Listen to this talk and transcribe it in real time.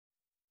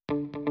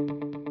Welcome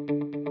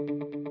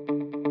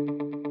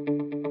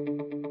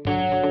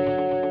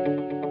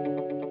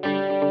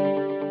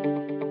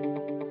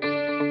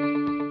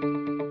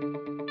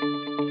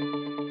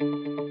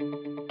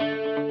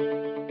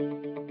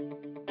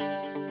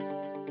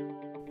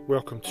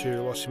to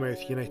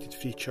Lossiemouth United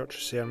Free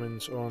Church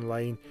Sermons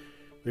Online.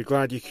 We're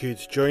glad you could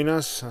join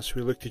us as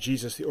we look to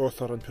Jesus, the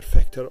author and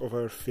perfecter of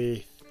our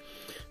faith.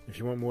 If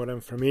you want more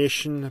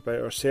information about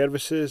our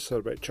services or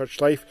about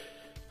church life,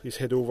 please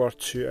head over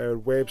to our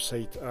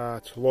website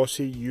at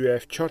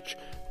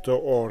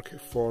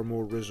lossieufchurch.org for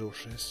more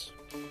resources.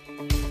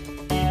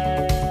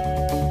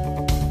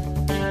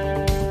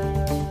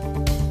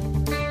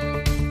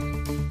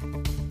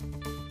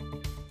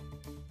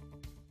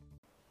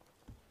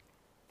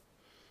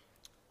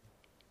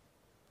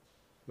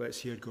 Let's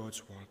hear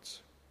God's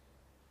words.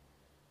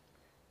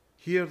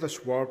 Hear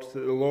this word that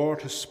the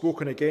Lord has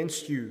spoken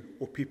against you,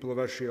 O people of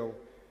Israel,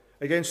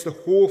 against the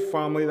whole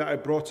family that I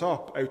brought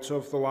up out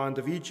of the land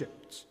of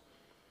Egypt.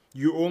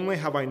 You only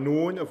have I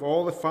known of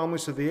all the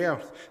families of the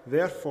earth,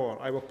 therefore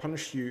I will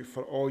punish you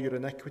for all your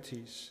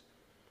iniquities.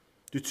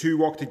 Do two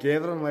walk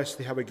together unless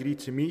they have agreed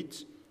to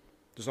meet?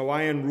 Does a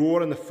lion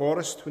roar in the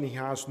forest when he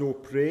has no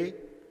prey?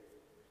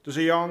 Does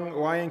a young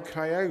lion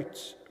cry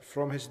out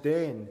from his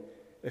den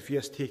if he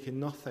has taken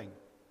nothing?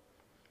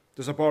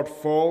 Does a bird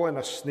fall in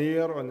a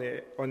snare on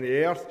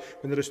the earth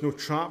when there is no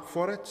trap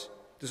for it?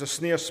 Does a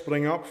snare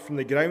spring up from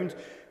the ground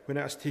when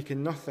it has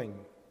taken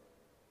nothing?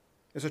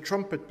 Is a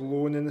trumpet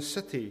blown in the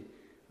city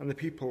and the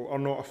people are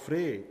not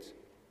afraid?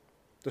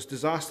 Does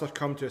disaster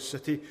come to a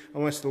city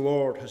unless the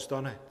Lord has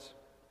done it?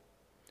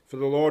 For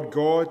the Lord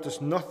God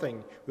does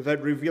nothing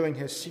without revealing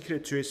his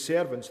secret to his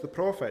servants, the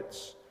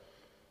prophets.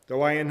 The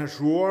lion has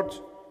roared,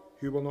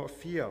 who will not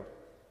fear?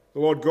 The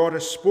Lord God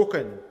has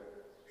spoken,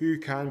 who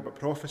can but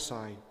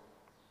prophesy?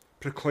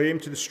 Proclaim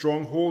to the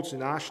strongholds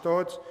in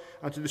Ashdod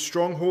and to the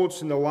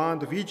strongholds in the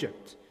land of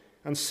Egypt,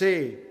 and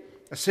say,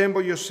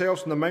 assemble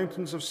yourselves in the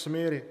mountains of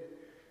Samaria,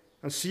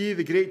 and see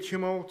the great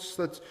tumults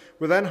that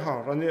within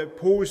her and the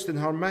opposed in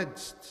her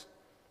midst.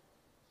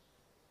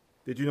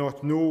 They do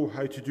not know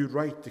how to do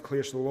right,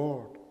 declares the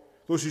Lord,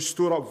 those who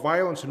store up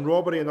violence and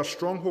robbery in their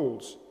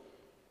strongholds.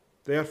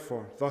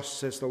 Therefore, thus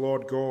says the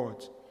Lord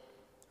God,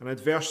 an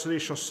adversary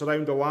shall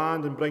surround the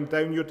land and bring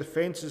down your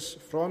defences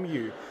from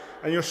you,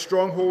 and your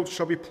strongholds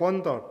shall be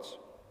plundered.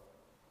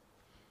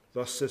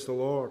 Thus says the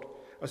Lord,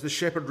 as the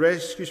shepherd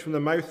rescues from the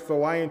mouth of the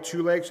lion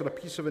 2 legs or a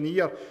piece of an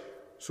ear,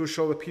 so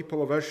shall the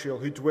people of Israel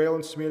who dwell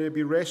in Samaria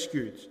be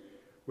rescued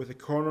with the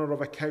corner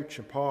of a couch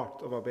and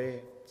part of a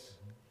bed.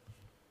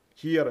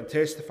 Hear and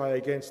testify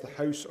against the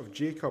house of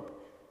Jacob,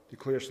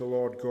 declares the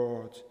Lord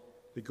God,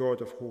 the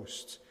God of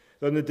hosts.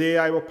 That in the day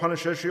I will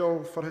punish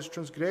Israel for his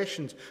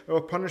transgressions. I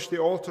will punish the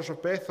altars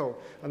of Bethel,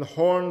 and the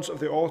horns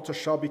of the altar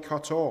shall be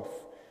cut off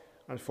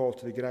and fall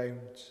to the ground.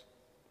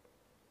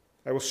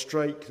 I will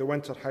strike the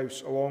winter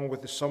house along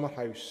with the summer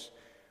house,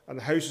 and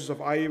the houses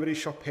of ivory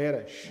shall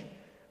perish,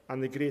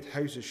 and the great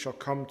houses shall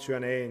come to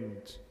an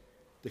end,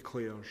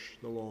 declares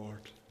the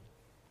Lord.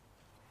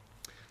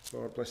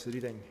 Lord, bless the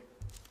reading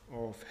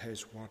of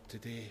his word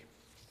today.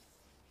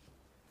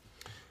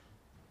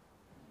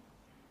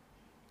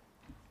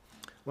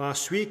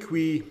 Last week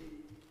we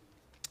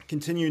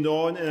continued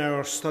on in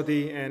our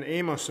study in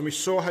Amos, and we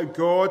saw how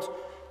God,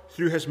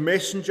 through his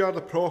messenger,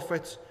 the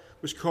prophet,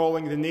 was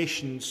calling the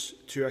nations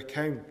to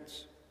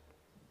account.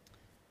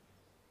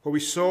 What we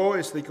saw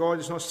is that God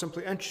is not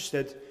simply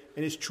interested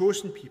in his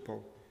chosen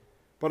people,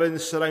 but in the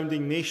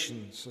surrounding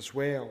nations as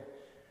well,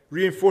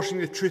 reinforcing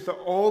the truth that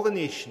all the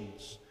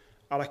nations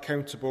are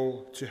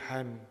accountable to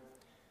him,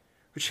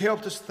 which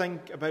helped us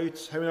think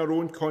about how in our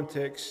own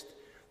context,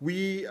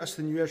 we as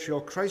the New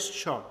Israel Christ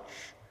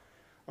Church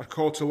are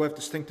called to live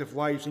distinctive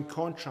lives in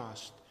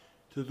contrast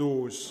to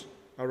those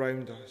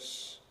around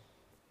us.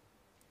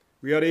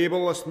 We are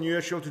able as the New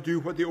Israel to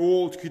do what the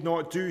old could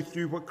not do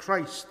through what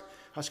Christ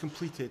has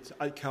completed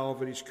at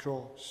Calvary's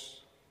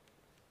cross.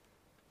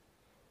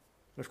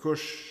 And of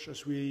course,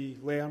 as we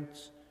learned,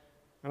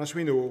 and as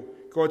we know,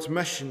 God's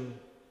mission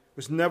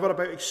was never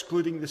about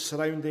excluding the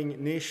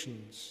surrounding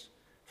nations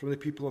from the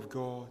people of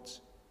God.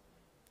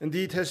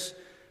 Indeed, his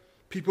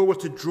people were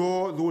to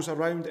draw those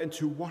around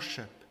into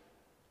worship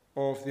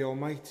of the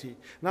Almighty. And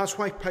that's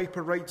why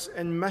Piper writes,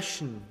 in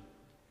mission,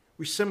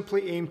 we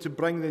simply aim to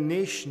bring the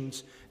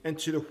nations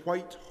into the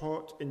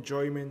white-hot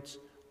enjoyment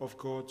of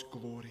God's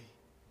glory.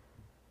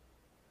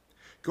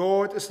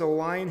 God is the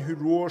lion who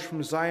roars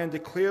from Zion,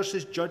 declares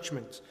his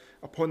judgment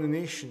upon the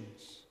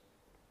nations.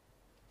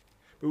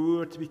 But we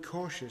were to be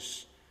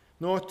cautious,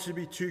 not to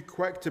be too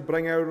quick to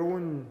bring our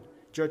own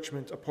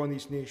judgment upon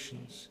these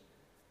nations.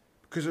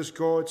 Because as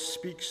God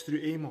speaks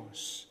through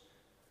Amos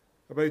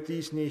about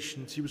these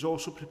nations, he was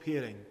also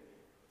preparing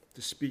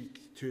to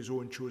speak to his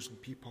own chosen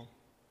people.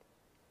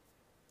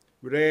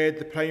 We read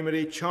the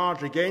primary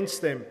charge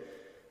against them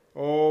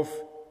of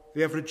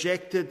they have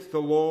rejected the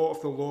law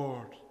of the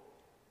Lord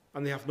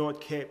and they have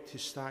not kept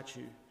his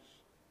statutes.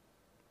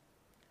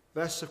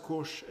 This, of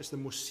course, is the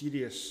most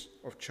serious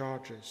of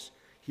charges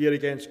here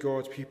against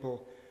God's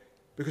people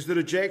because the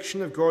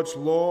rejection of God's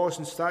laws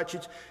and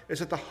statutes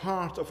is at the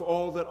heart of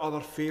all their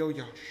other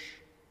failures.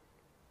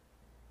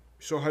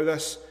 We saw how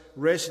this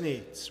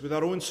resonates with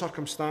our own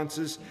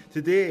circumstances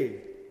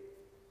today.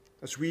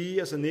 As we,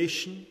 as a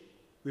nation,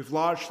 we've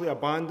largely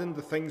abandoned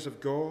the things of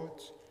God.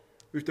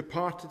 We've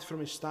departed from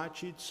his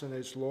statutes and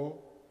his law.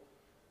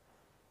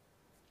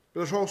 But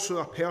there's also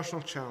a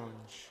personal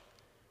challenge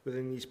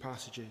within these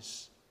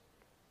passages.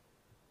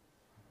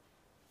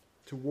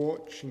 To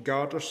watch and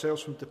guard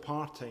ourselves from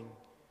departing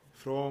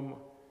from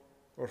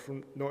or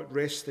from not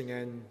resting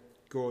in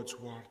God's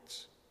word.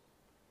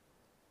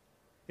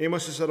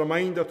 Amos is a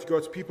reminder to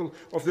God's people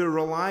of their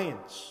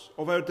reliance,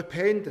 of our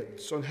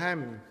dependence on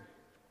him.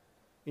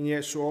 And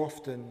yet so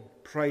often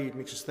pride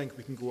makes us think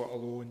we can go it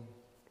alone.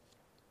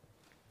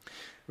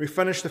 We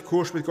finished, of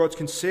course, with God's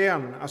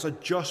concern as a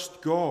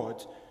just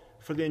God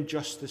for the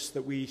injustice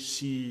that we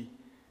see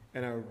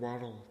in our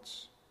world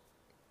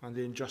and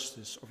the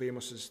injustice of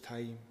Amos's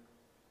time.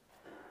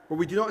 But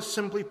we do not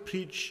simply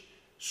preach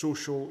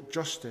social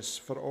justice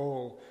for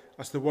all,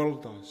 as the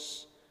world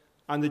does,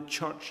 and the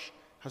church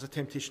has a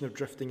temptation of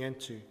drifting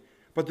into,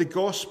 but the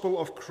gospel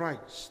of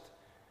Christ,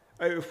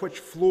 out of which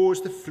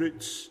flows the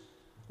fruits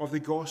of the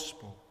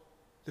gospel,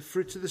 the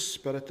fruits of the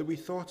Spirit that we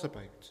thought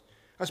about,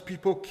 as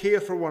people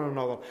care for one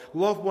another,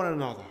 love one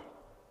another,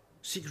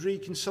 seek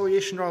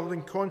reconciliation rather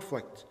than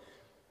conflict,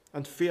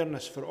 and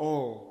fairness for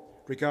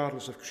all,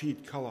 regardless of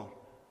creed, colour,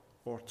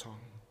 or tongue.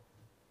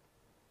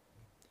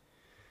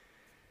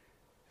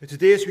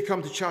 Today, as we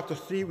come to chapter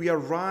 3, we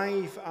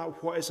arrive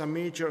at what is a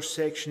major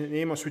section in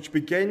Amos, which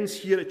begins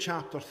here at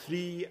chapter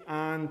 3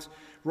 and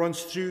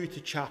runs through to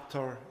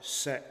chapter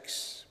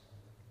 6.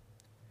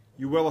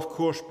 You will, of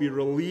course, be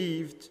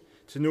relieved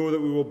to know that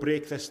we will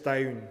break this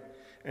down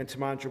into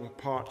manageable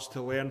parts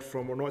to learn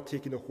from. We're not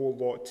taking the whole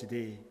lot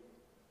today.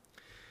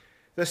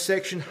 This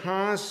section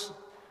has,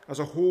 as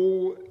a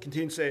whole,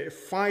 contains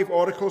 5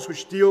 articles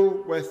which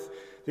deal with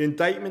the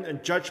indictment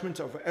and judgment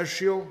of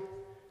Israel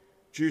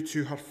due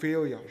to her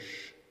failures.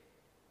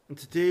 And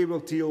today we'll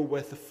deal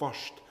with the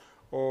first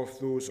of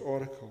those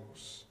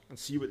oracles and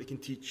see what they can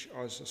teach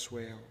us as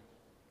well.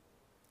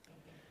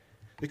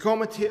 The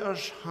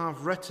commentators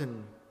have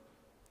written,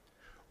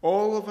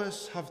 all of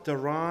us have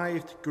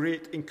derived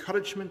great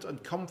encouragement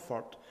and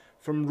comfort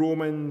from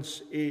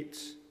Romans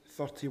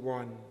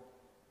 8:31.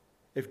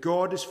 If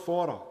God is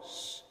for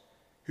us,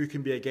 who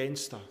can be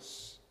against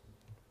us?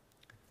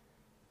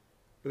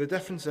 But the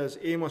difference is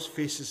Amos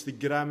faces the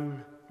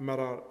grim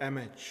mirror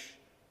image.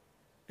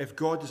 If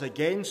God is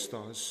against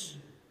us,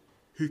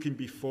 who can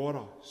be for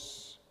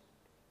us?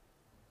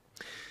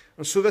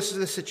 And so this is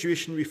the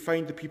situation we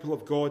find the people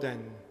of God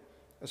in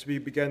as we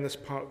begin this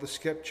part of the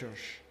Scriptures,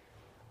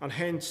 and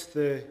hence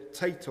the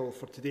title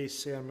for today's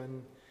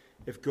sermon,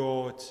 If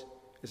God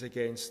is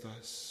Against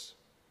Us.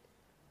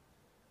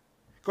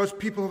 God's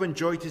people have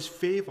enjoyed his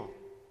favour.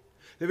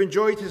 They've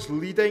enjoyed his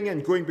leading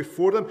and going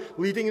before them,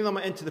 leading them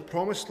into the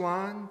promised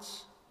land,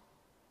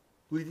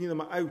 leading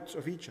them out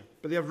of Egypt.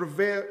 But they have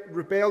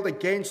rebelled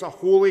against a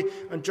holy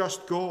and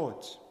just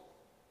God.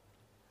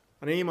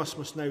 And Amos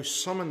must now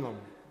summon them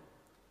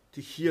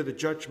to hear the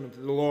judgment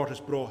that the Lord has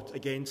brought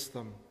against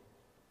them.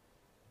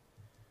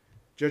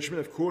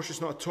 Judgment, of course,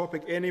 is not a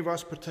topic any of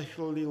us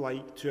particularly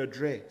like to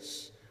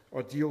address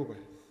or deal with.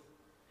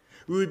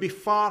 We would be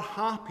far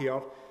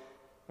happier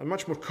and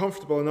much more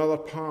comfortable in other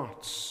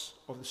parts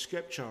of the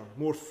Scripture,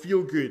 more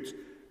feel-good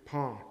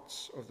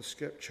parts of the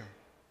Scripture.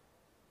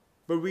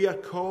 But we are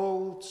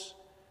called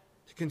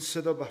to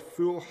consider the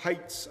full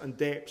heights and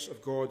depths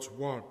of God's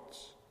Word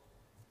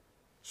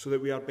so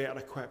that we are better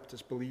equipped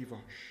as believers.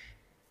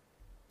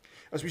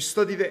 As we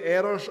study the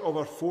errors of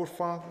our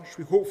forefathers,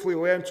 we hopefully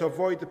learn to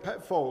avoid the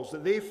pitfalls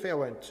that they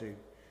fell into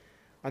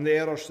and the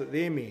errors that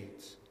they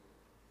made.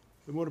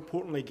 But more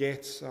importantly,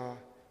 get a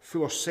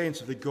fuller sense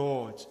of the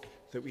God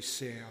that we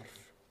serve.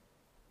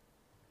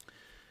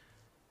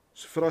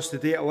 So for us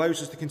today, it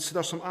allows us to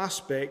consider some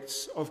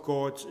aspects of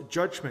God's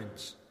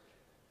judgment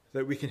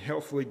that we can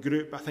helpfully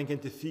group, I think,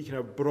 into 3 kind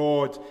of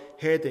broad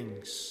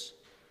headings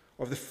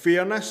of the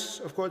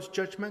fairness of God's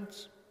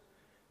judgment,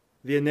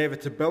 the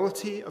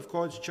inevitability of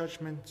God's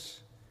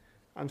judgment,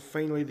 and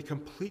finally the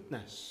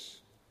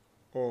completeness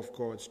of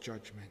God's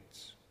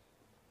judgment.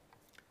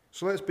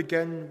 So let's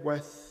begin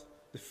with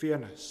the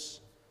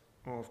fairness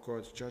of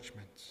God's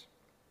judgment.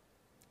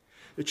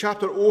 The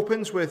chapter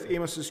opens with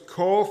Amos's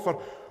call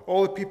for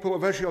all the people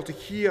of Israel to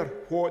hear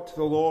what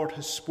the Lord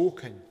has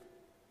spoken.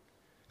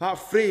 That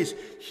phrase,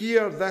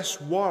 hear this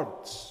word,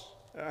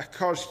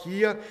 occurs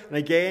here and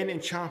again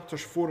in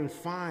chapters 4 and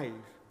 5.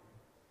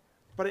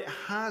 But it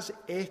has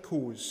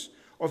echoes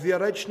of the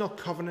original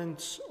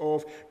covenants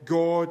of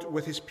God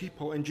with his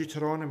people in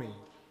Deuteronomy.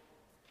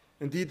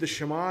 Indeed, the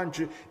Shema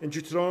in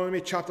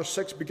Deuteronomy chapter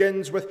 6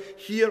 begins with,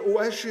 Hear,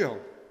 O Israel,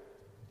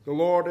 the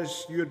Lord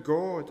is your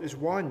God, is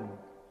one.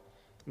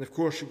 And of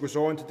course it goes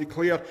on to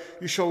declare,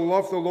 You shall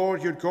love the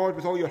Lord your God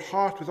with all your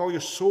heart, with all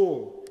your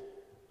soul,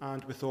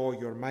 and with all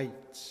your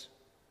might.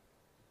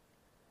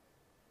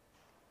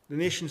 The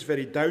nation's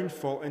very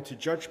downfall into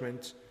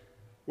judgment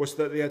was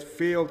that they had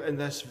failed in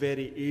this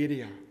very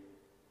area.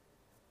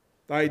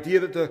 The idea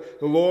that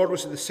the Lord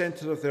was at the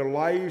centre of their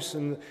lives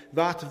and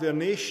that of their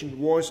nation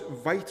was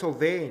vital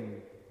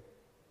then,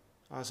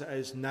 as it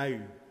is now,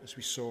 as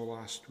we saw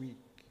last week.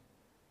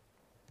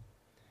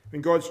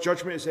 When God's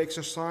judgment is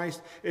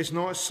exercised, it's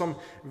not some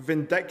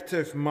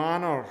vindictive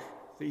manner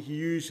that he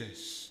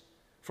uses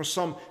for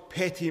some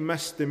petty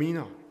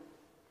misdemeanour,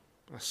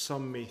 as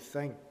some may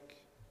think,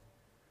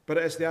 but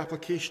it is the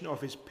application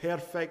of his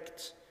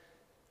perfect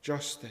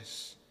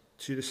justice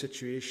to the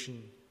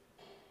situation.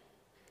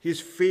 He is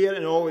fair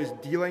in all his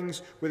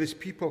dealings with his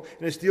people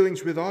and his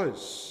dealings with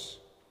us.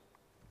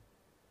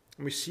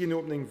 And we see in the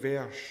opening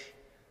verse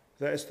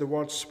that it's the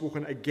words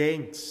spoken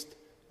against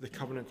the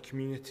covenant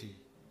community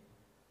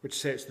which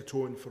sets the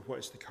tone for what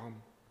is to come.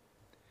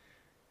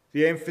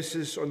 The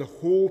emphasis on the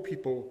whole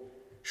people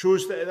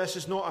shows that this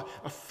is not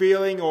a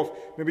failing of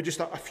maybe just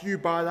a few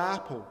bad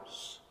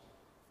apples,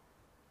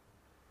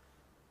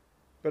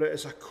 but it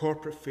is a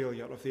corporate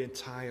failure of the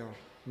entire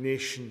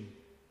nation.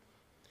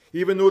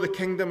 Even though the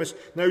kingdom is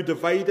now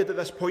divided at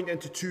this point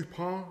into two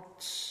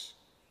parts,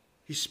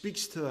 he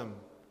speaks to them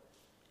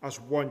as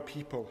one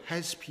people,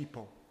 his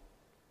people.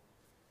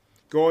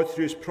 God,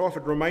 through his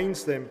prophet,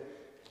 reminds them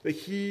that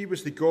he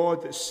was the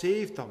God that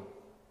saved them,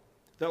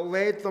 that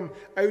led them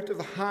out of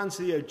the hands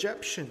of the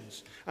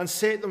Egyptians and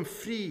set them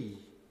free.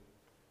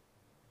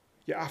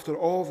 Yet after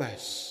all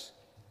this,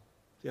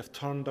 they have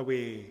turned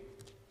away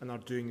and are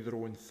doing their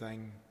own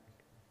thing.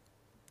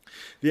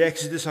 The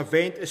Exodus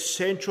event is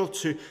central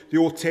to the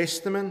Old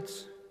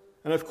Testament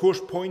and of course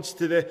points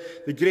to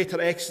the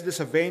greater Exodus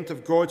event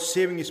of God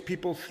saving his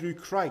people through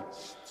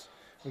Christ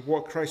and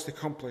what Christ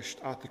accomplished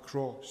at the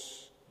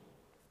cross.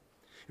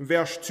 In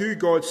verse 2,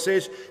 God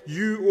says,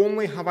 "You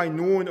only have I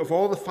known of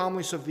all the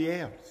families of the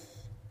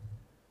earth."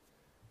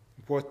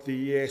 What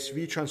the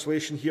ESV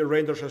translation here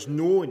renders as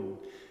known,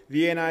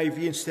 the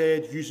NIV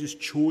instead uses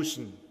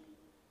chosen.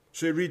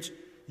 So it reads,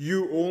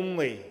 "You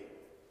only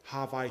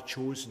have I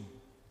chosen."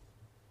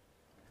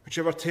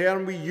 Whichever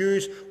term we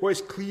use, what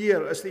is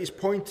clear is that he's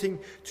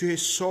pointing to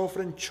his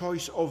sovereign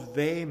choice of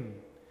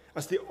them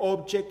as the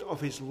object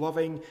of his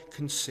loving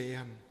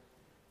concern.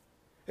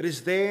 It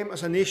is them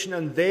as a nation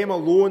and them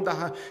alone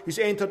that he's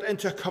entered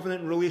into a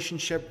covenant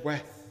relationship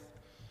with.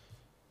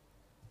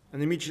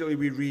 And immediately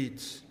we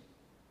read,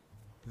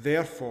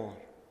 "Therefore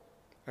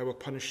I will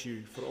punish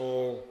you for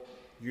all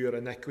your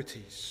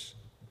iniquities."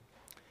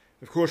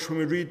 Of course, when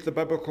we read the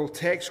biblical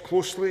text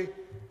closely,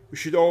 we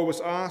should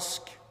always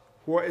ask,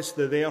 what is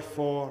the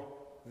therefore?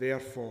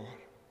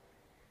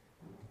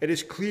 It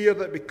is clear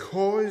that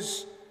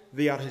because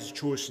they are his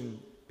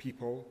chosen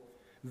people,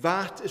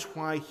 that is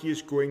why he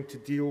is going to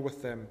deal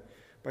with them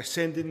by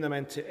sending them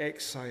into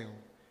exile,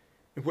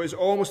 in what is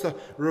almost a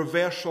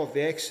reversal of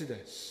the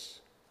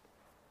Exodus.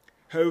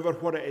 However,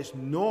 what it is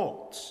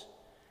not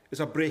is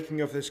a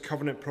breaking of his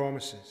covenant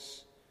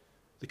promises,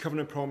 the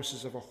covenant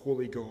promises of a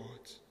holy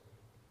God.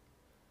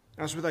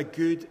 As with a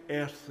good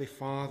earthly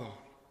father,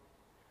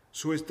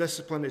 so his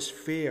discipline is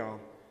fair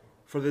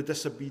for the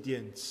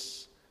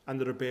disobedience and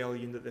the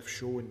rebellion that they've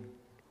shown.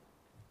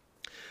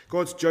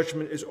 God's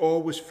judgment is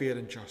always fair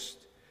and just.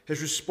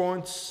 His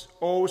response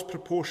always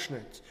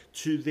proportionate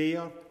to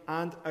their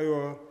and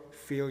our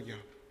failure.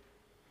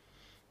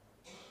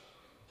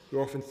 We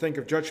often think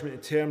of judgment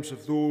in terms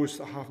of those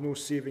that have no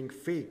saving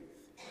faith,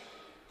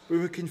 but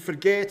we can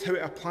forget how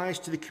it applies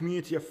to the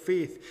community of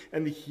faith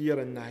in the here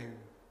and now.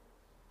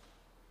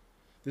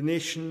 The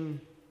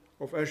nation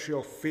of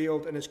Israel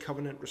failed in its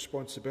covenant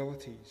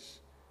responsibilities.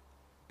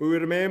 But we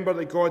remember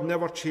that God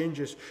never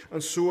changes,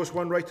 and so, as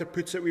one writer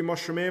puts it, we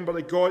must remember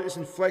that God is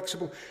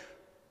inflexible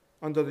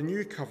under the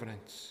new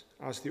covenant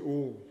as the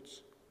old.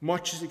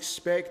 Much is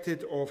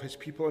expected of his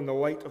people in the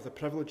light of the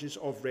privileges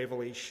of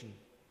revelation.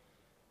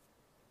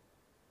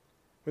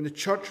 When the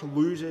church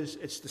loses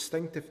its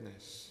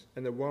distinctiveness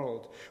in the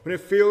world, when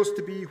it fails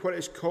to be what it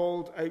is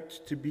called out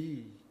to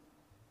be,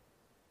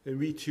 then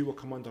we too will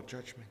come under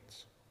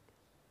judgment.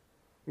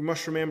 We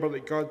must remember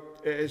that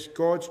it is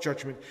God's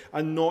judgment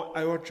and not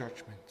our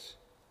judgment.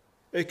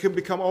 It can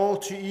become all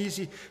too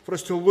easy for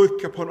us to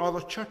look upon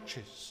other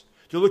churches,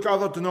 to look at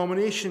other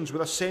denominations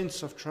with a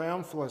sense of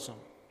triumphalism,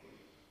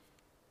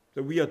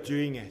 that we are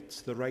doing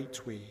it the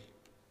right way.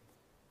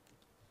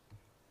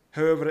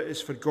 However, it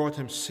is for God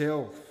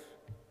himself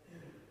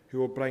who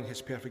will bring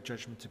his perfect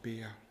judgment to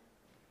bear.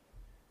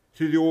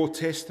 Through the Old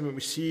Testament,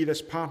 we see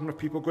this pattern of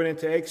people going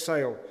into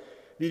exile.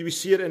 Indeed, we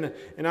see it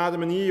in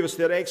Adam and Eve as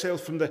they're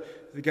exiled from the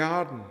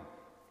garden.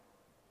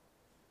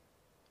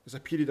 There's a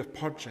period of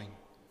purging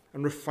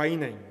and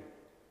refining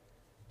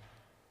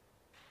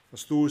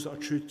as those that are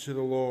true to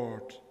the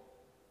Lord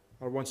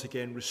are once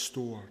again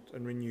restored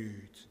and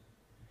renewed.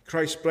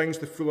 Christ brings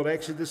the fuller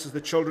exodus as the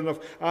children of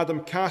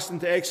Adam cast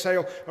into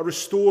exile are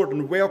restored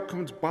and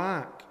welcomed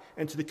back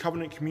into the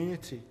covenant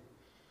community.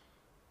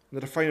 And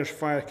the refiner's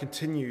fire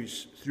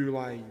continues through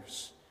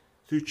lives,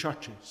 through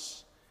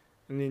churches,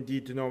 and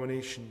indeed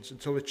denominations,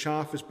 until the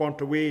chaff is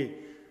burnt away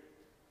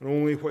and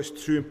only what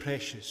is true and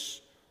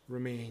precious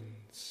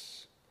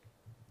remains.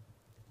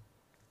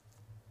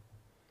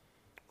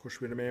 Of course,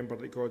 we remember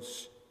that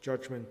God's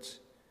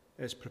judgment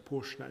is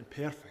proportionate and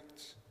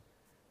perfect,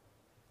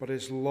 but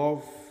his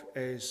love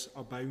is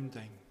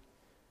abounding,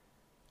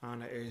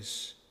 and it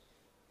is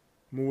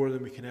more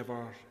than we can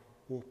ever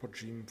hope or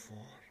dream for.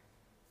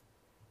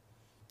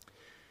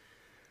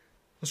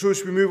 And so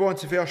as we move on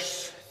to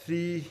verse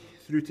 3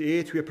 through to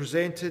 8, we are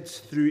presented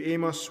through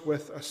Amos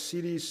with a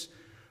series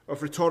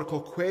of rhetorical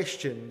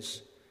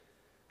questions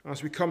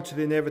as we come to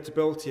the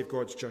inevitability of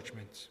God's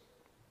judgment.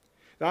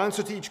 The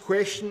answer to each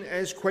question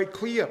is quite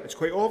clear, it's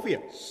quite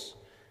obvious,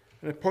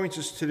 and it points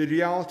us to the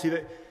reality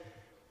that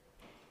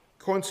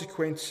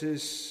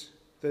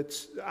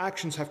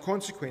actions have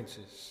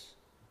consequences.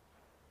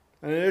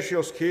 And in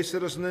Israel's case,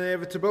 there is an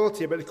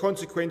inevitability about the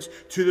consequence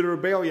to the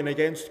rebellion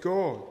against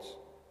God.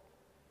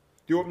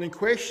 The opening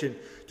question,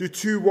 do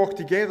two walk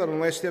together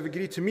unless they have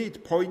agreed to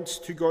meet, points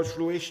to God's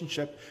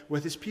relationship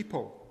with his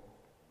people.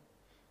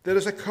 There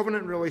is a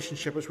covenant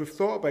relationship, as we've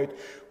thought about,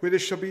 where they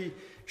should be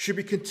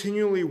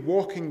continually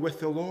walking with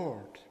the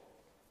Lord.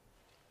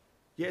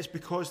 Yet it's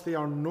because they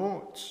are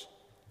not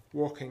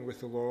walking with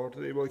the Lord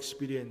that they will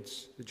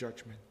experience the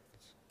judgment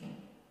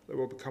that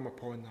will come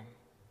upon them.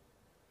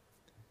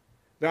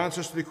 The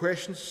answers to the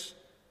questions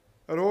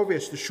are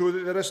obvious to show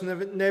that there is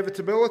an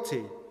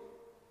inevitability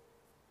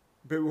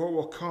about what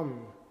will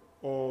come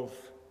of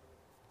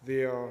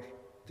their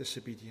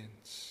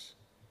disobedience.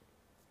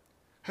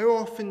 How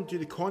often do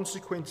the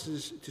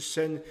consequences to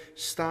sin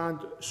stand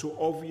so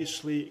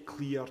obviously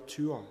clear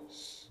to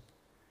us?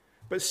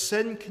 But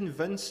sin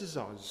convinces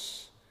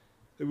us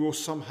that we will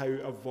somehow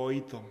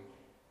avoid them.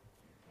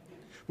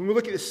 When we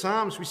look at the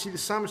Psalms, we see the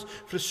psalmist's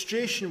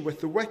frustration with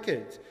the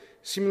wicked,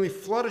 seemingly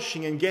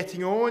flourishing and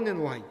getting on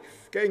in life,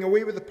 getting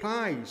away with the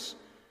prize.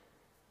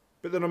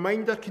 But the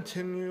reminder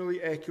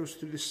continually echoes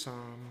through the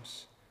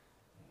Psalms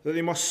that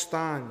they must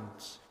stand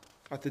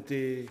at the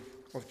day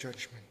of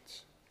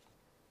judgment.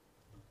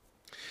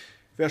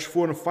 Verse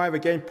 4 and 5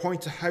 again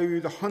point to how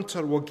the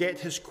hunter will get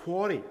his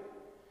quarry.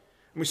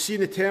 And we see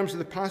in the terms of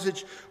the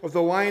passage of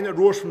the lion that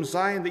rose from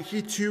Zion that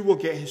he too will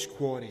get his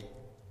quarry.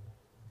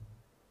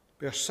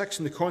 Verse 6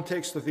 in the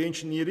context of the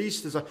ancient Near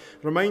East is a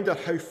reminder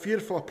how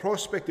fearful a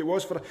prospect it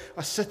was for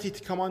a city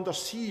to come under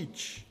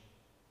siege.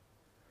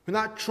 When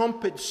that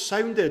trumpet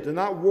sounded and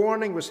that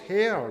warning was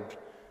heard,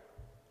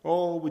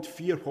 all would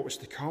fear what was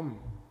to come.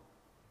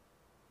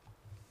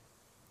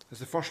 As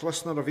the first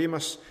listener of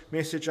Amos'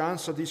 message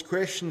answered these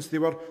questions, they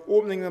were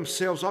opening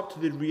themselves up to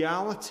the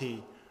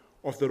reality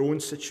of their own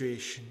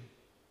situation.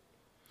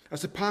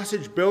 As the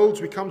passage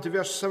builds, we come to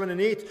verse 7 and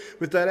 8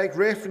 with direct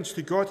reference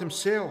to God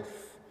himself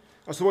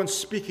as the one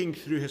speaking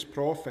through his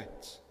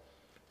prophet.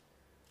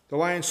 The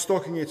lion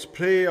stalking its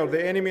prey or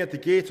the enemy at the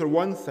gate are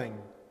one thing,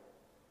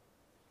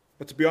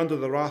 but to be under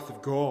the wrath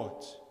of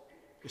God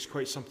is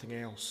quite something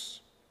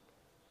else.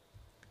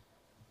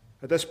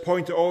 At this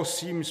point, it all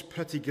seems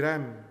pretty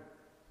grim.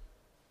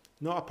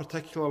 Not a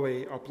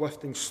particularly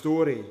uplifting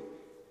story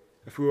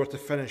if we were to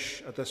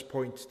finish at this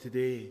point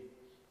today.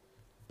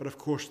 But of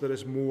course, there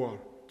is more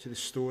to the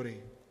story.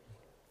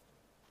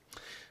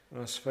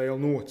 As Phil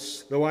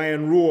notes, the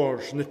lion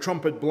roars and the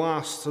trumpet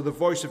blasts are the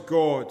voice of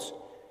God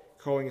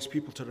calling his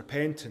people to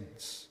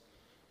repentance.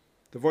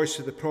 The voice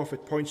of the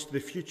prophet points to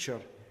the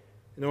future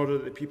in order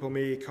that the people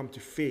may come to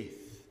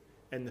faith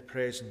in the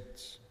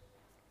present.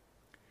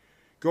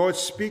 God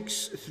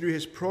speaks through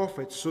his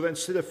prophets so that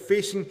instead of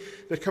facing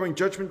their coming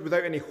judgment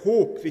without any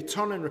hope, they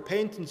turn in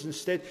repentance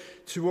instead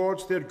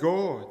towards their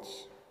God.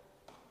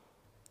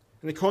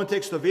 In the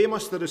context of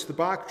Amos, there is the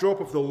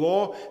backdrop of the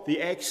law,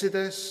 the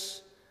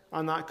Exodus,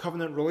 and that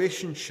covenant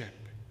relationship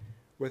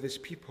with his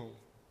people.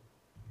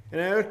 In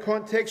our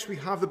context, we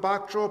have the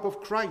backdrop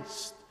of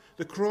Christ,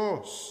 the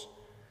cross,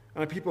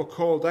 and a people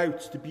called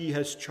out to be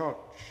his church.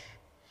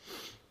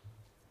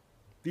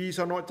 These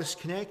are not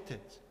disconnected,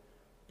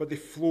 but they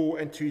flow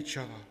into each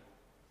other.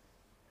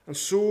 And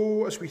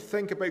so, as we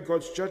think about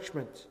God's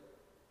judgment,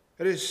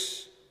 it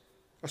is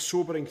a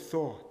sobering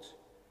thought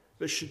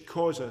that should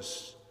cause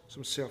us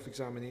some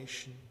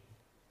self-examination.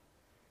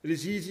 It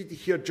is easy to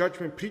hear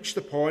judgment preached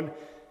upon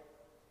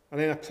and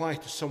then apply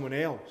to someone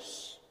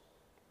else.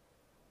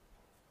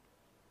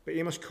 But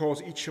Amos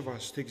calls each of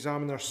us to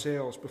examine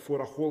ourselves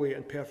before a holy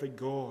and perfect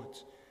God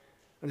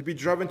and to be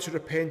driven to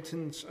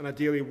repentance and a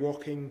daily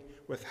walking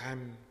with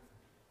him.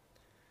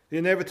 The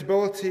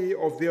inevitability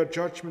of their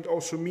judgment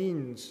also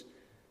means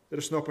there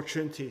is an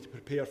opportunity to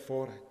prepare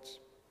for it.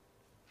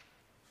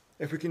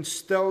 If we can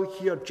still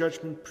hear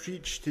judgment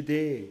preached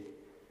today,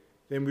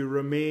 then we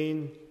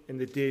remain in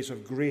the days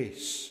of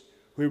grace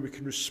where we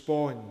can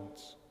respond,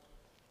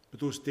 but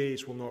those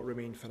days will not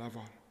remain forever.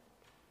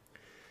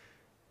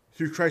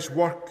 Through Christ's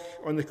work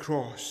on the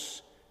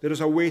cross, there is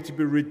a way to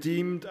be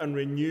redeemed and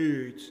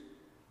renewed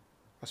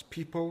as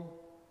people,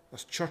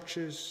 as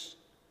churches,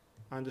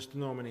 and as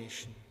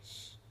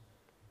denominations.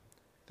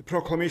 The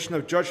proclamation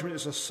of judgment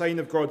is a sign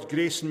of God's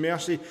grace and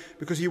mercy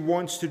because he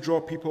wants to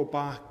draw people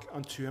back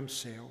unto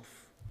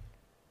himself.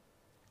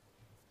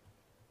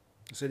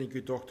 As any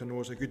good doctor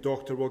knows, a good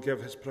doctor will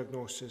give his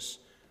prognosis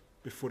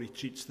before he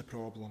treats the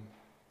problem.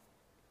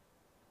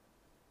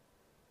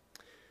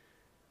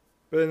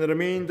 But in the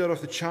remainder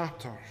of the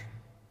chapter,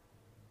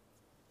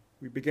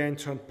 we begin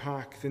to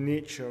unpack the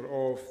nature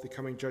of the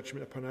coming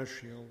judgment upon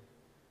Israel.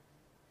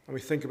 And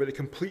we think about the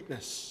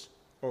completeness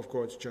of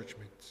God's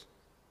judgment.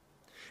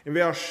 In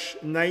verse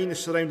 9, the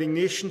surrounding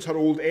nations, her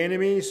old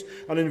enemies,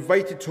 are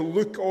invited to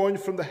look on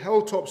from the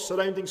hilltops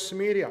surrounding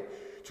Samaria,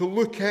 to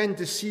look in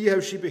to see how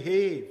she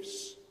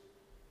behaves.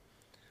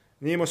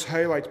 And Amos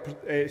highlights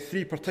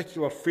three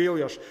particular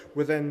failures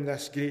within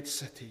this great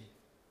city.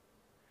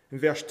 In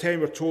verse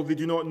 10, we're told they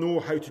do not know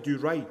how to do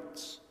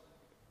right,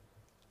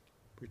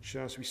 which,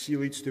 as we see,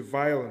 leads to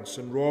violence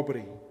and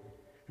robbery.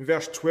 In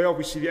verse 12,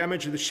 we see the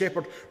image of the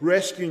shepherd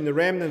rescuing the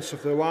remnants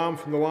of the lamb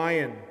from the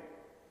lion.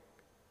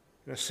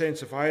 In a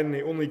sense of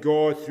irony, only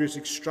God, through his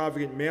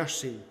extravagant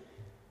mercy,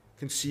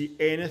 can see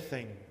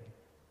anything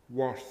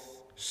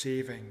worth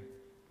saving,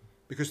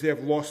 because they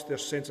have lost their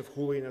sense of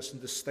holiness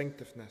and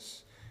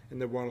distinctiveness in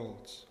the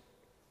world.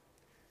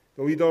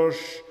 The leaders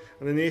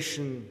and the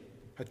nation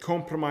had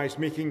compromised,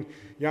 making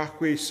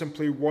Yahweh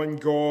simply one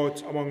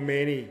God among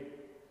many,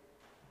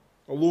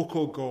 a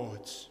local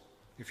God,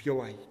 if you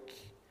like,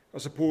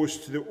 as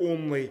opposed to the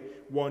only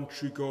one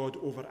true God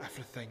over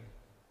everything.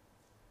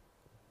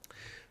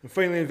 And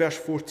finally, in verse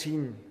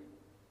 14,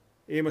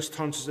 Amos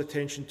turns his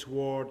attention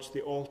towards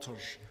the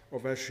altars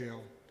of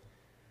Israel.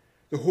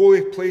 The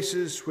holy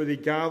places where they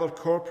gather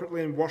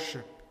corporately and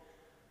worship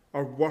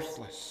are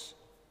worthless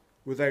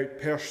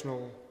without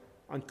personal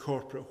and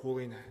corporate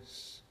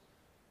holiness.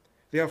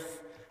 They have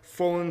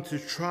fallen into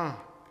the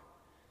trap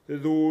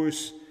that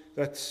those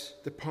that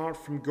depart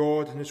from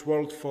God and his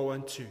world fall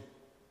into,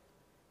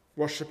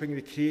 worshipping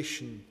the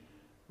creation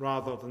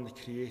rather than the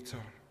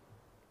Creator.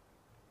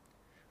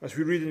 As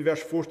we read in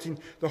verse 14,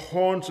 the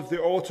horns of the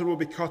altar will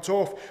be cut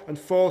off and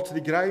fall to the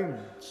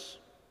ground.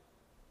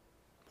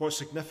 What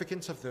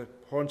significance of the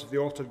horns of the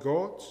altar,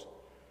 God?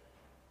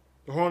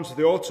 The horns of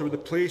the altar were the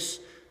place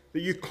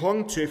that you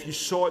clung to if you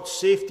sought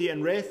safety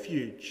and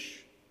refuge.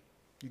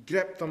 You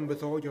gripped them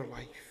with all your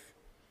life.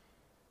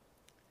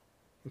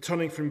 In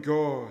turning from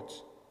God,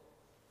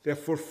 they have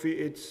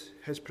forfeited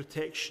his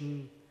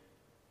protection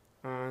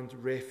and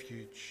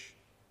refuge.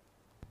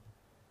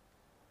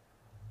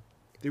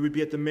 They would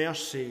be at the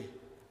mercy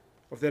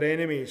of their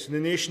enemies, and the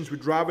nations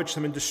would ravage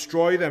them and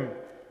destroy them.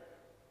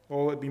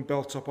 All had been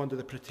built up under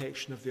the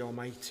protection of the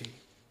Almighty.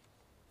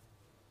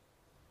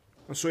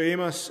 And so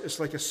Amos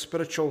is like a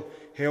spiritual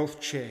health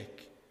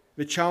check.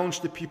 They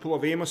challenged the people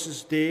of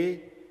Amos's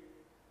day,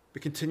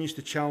 but continues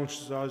to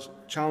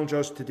challenge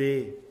us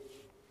today.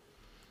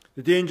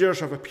 The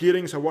dangers of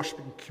appearing as a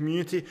worshipping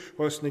community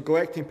whilst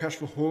neglecting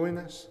personal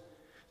holiness.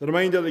 The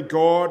reminder that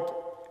God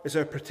is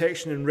our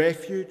protection and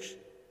refuge,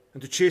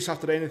 and to chase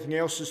after anything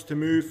else is to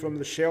move from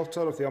the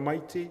shelter of the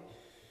Almighty.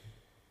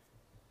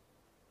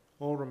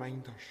 All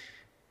reminders.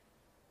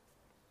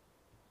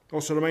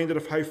 Also a reminder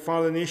of how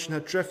far the nation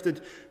had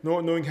drifted,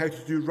 not knowing how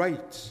to do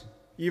right.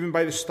 Even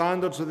by the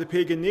standards of the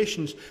pagan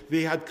nations,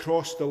 they had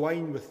crossed the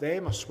line with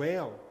them as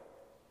well.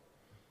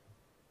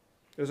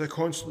 It is a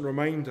constant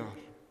reminder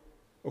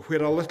of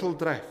where a little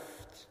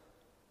drift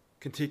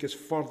can take us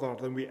further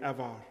than we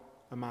ever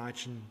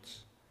imagined.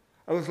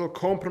 A little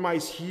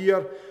compromise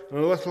here and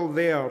a little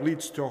there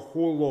leads to a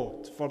whole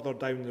lot further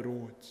down the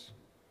road.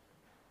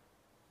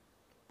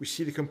 We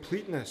see the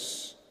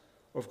completeness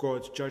of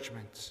God's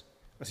judgment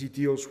as he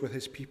deals with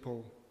his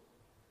people.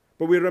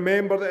 But we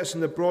remember that it's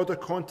in the broader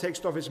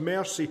context of his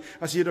mercy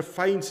as he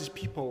refines his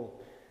people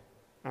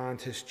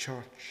and his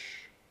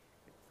church.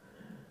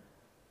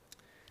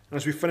 And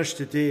as we finish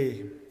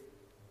today,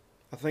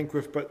 I think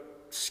we've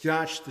but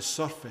scratched the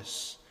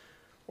surface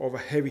of a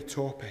heavy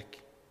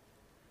topic,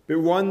 but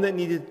one that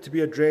needed to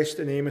be addressed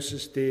in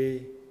Amos's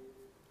day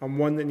and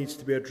one that needs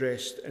to be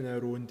addressed in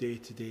our own day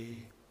today.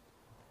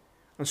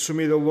 And so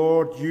may the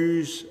Lord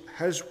use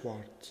his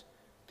word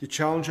to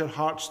challenge our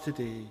hearts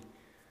today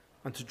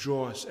and to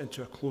draw us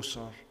into a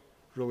closer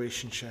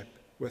relationship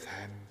with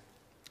him.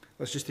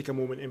 Let's just take a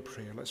moment in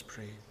prayer. Let's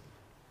pray.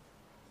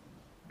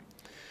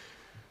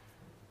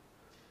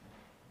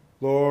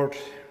 Lord,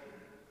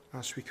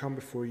 as we come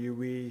before you,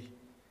 we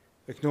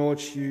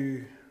acknowledge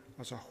you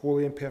as a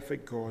holy and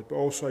perfect God, but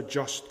also a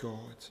just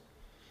God.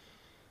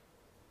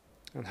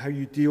 And how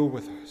you deal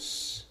with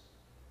us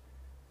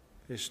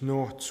is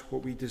not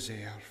what we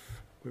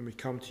deserve when we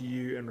come to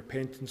you in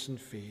repentance and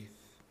faith.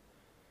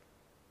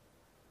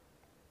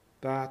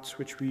 That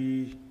which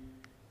we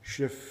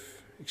should have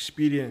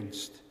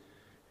experienced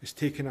is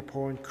taken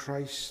upon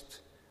Christ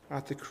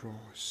at the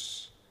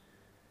cross.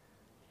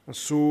 And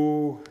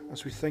so,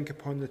 as we think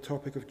upon the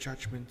topic of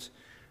judgment,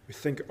 we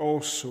think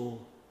also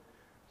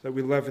that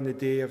we live in the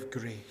day of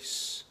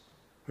grace,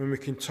 when we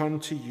can turn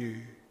to you,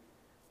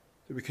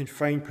 that we can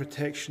find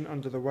protection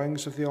under the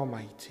wings of the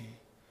Almighty,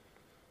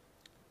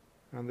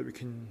 and that we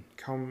can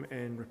come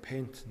in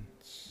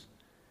repentance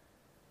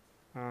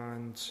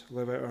and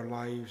live out our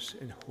lives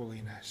in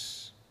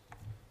holiness.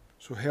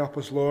 So help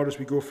us, Lord, as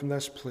we go from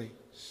this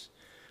place.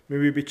 May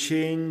we be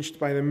changed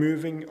by the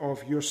moving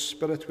of your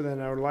Spirit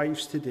within our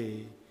lives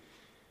today,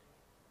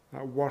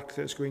 that work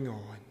that's going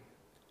on,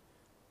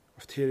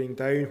 of tearing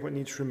down what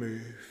needs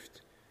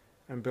removed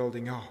and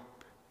building up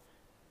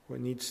what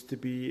needs to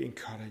be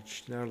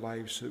encouraged in our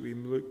lives so that we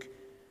look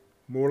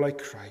more like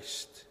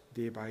Christ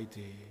day by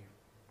day.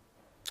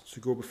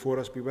 So go before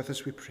us, be with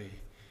us, we pray.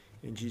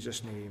 In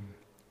Jesus' name,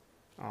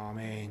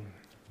 amen.